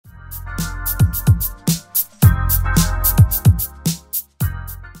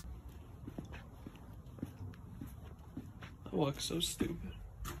walk so stupid.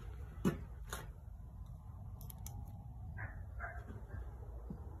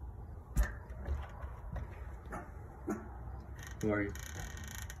 Who are you?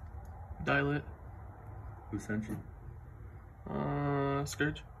 Dial-it. Who sent you?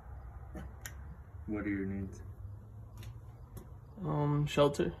 Scourge. What are your needs?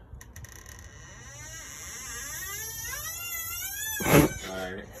 Shelter.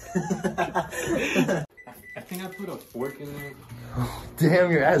 Alright. I think I put a fork in there.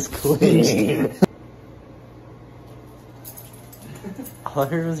 Damn, your ass clenched. All I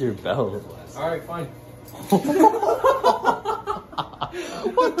heard was your belt. Alright, fine.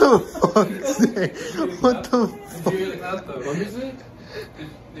 What the fuck? What the fuck? Did you hear that though? What is it?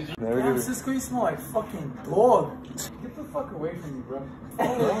 Never give Cisco, you smell like fucking dog. Get the fuck away from me, bro.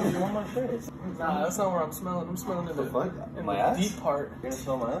 Oh, you want my face? Nah, that's not where I'm smelling. I'm smelling in fuck? My the ass? deep part. You're gonna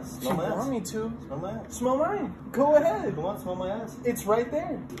smell my ass? If Smell you my want ass? me to, Smell my ass? smell mine. Go ahead. Come on, smell my ass. It's right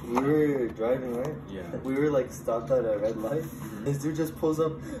there. We were driving, right? Yeah. We were like stopped at a red light. This dude just pulls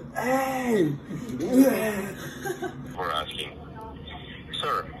up. Hey! For asking.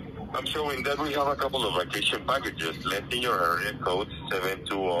 Sir, I'm showing that we have a couple of vacation packages left in your area code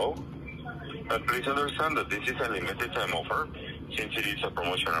 720. But please understand that this is a limited time offer since it is a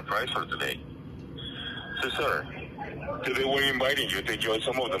promotional price for today. So sir, today we're inviting you to enjoy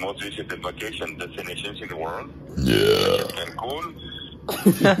some of the most visited vacation destinations in the world. Yeah. Such as Cancun.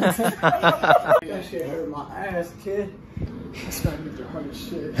 That shit hurt my ass, kid. This guy needs to hurt his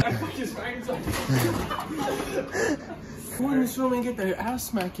shit. I fucking smacked him. Who in this room ain't get their ass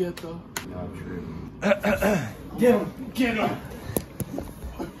smacked yet, though? No, true. Get him! Get him!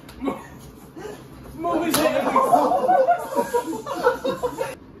 Move his head.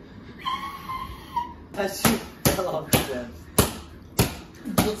 That shit fell off his ass.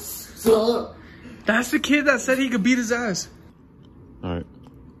 What's up? That's the kid that said he could beat his ass. Alright.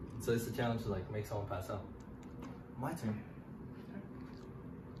 So it's the challenge to like make someone pass out. My turn.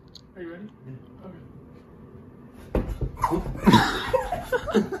 Are you ready? Yeah. Okay.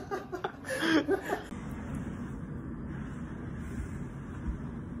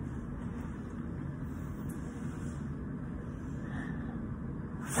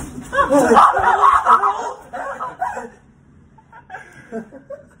 I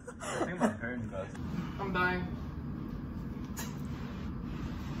think my parents got it. I'm dying.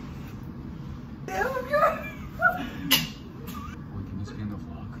 Wait, can you spin the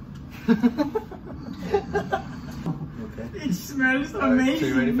vlog? Okay. It smells Alright, amazing. so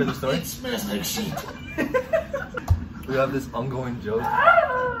you ready for the story? It smells like shit. We have this ongoing joke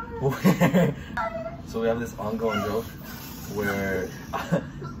where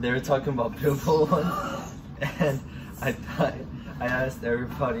they were talking about Pitbull once, and I asked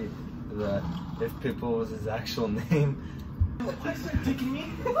everybody that if Pitbull was his actual name. Why is that taking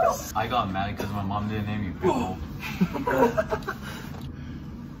me? I got mad because my mom didn't name me Pitbull.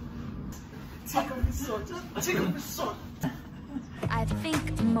 Take off his sword. Take off his sword. I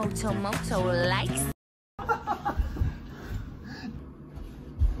think Moto likes.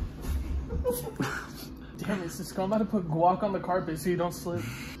 Damn it, Cisco. I'm about to put guac on the carpet so you don't slip.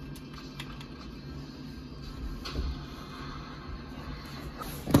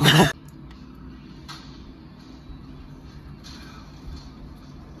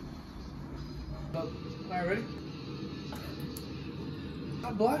 Alright, ready?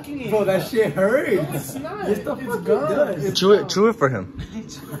 I'm blocking it. Bro, that shit hurts. No, it's not. Yes, the It's fuck it gone. does. It's Chew it for him.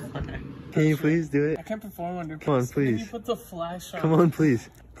 Can you please do it? I can't perform under Come on, pressure. please. Maybe put the flash on. Come on, please.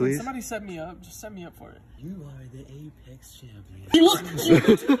 Can Please. somebody set me up. Just set me up for it. You are the Apex champion.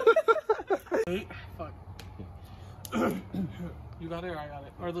 Wait, fuck. You got it or I got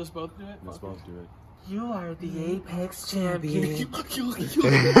it? Or let's both do it? Let's both do it. You are the Apex champion.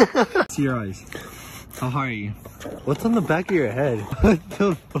 See your eyes. How are you? What's on the back of your head? What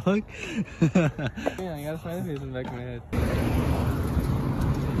the fuck? Yeah, I gotta find the face in the back of my head.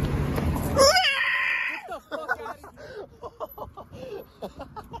 Get the fuck out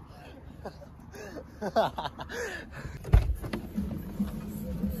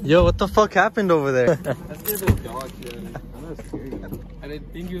Yo, what the fuck happened over there? That's good little dog shit. I'm not scared. I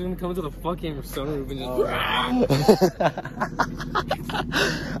didn't think you were gonna come to the fucking sunroof and just.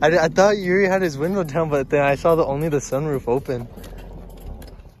 I thought Yuri had his window down, but then I saw only the sunroof open.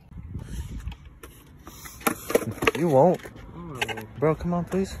 You won't. Bro, come on,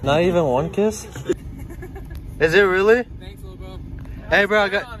 please. Not even one kiss? Is it really? Thanks, little bro. Hey, bro, I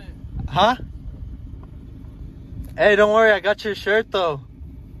got... Huh? Hey, don't worry, I got your shirt, though.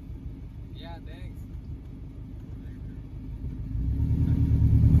 Yeah, thanks.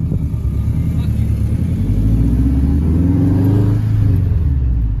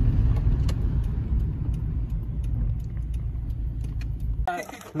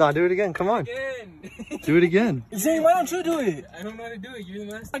 No, do it again. Come on. Again. Do it again. Zane, why don't you do it? I don't know how to do it. You're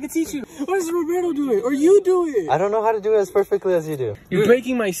the master. I can teach you. Why does Roberto do it? Or you do it? I don't know how to do it as perfectly as you do. You're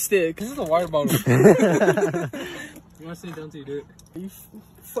breaking my stick. This is a water bottle. You want to sit down till you do it? You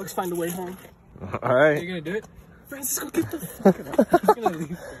fucks find a way home. All right. You're gonna do it? Francisco, get the fuck out. I'm gonna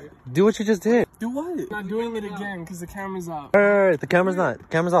leave. Do what you just did. Do what? I'm not doing it again because the camera's off. All right. The camera's not. The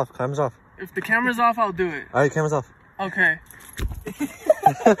camera's off. Camera's off. If the camera's off, I'll do it. All right. Camera's off. Okay.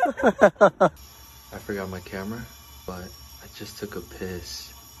 I forgot my camera, but I just took a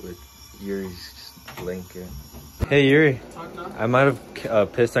piss with Yuri's blanket. Hey Yuri, I might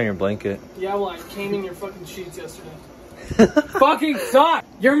have pissed on your blanket. Yeah, well, I came in your fucking sheets yesterday. Fucking suck!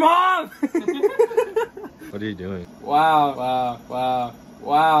 Your mom! What are you doing? Wow.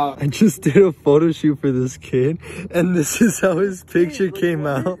 I just did a photo shoot for this kid, and this is how his picture came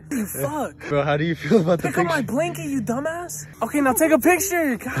out. Fuck. Bro, how do you feel about the Pick up picture? my blanket, you dumbass. Okay, now take a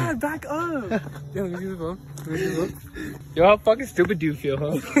picture. God, back up. Yo, let me see the phone. Yo, how fucking stupid do you feel,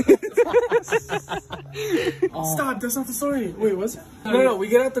 huh? Stop, that's not the story. Wait, what's that? No, we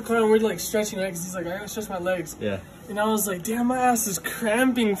get out the car and we're like stretching, right? Because he's like, I gotta stretch my legs. Yeah. And I was like, damn, my ass is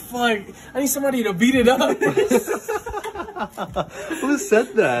cramping. Fuck. I need somebody to beat it up. Who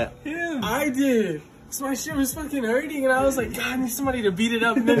said that? Him. I did. So my shit was fucking hurting and I was like, God, I need somebody to beat it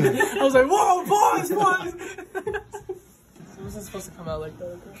up. And then I was like, whoa, pause. So wasn't supposed to come out like that,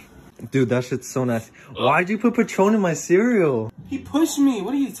 okay? Dude, that shit's so nasty. Why'd you put Patron in my cereal? He pushed me.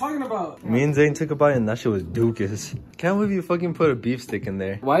 What are you talking about? Me and Zane took a bite and that shit was dookus. Can't believe you fucking put a beef stick in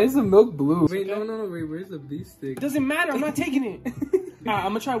there. Why is the milk blue? Wait, no, wait, where's the beef stick? It doesn't matter. I'm not taking it. Alright,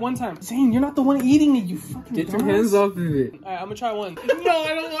 I'm gonna try one time. Zane, you're not the one eating it, you fucking Get your hands off of it. Alright, I'm gonna try one. No,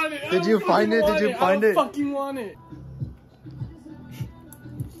 I don't want it. Did you find it? Did you find it? I don't fucking want it.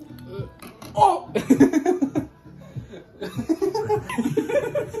 Oh!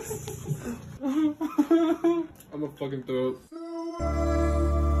 I'm gonna fucking throw up.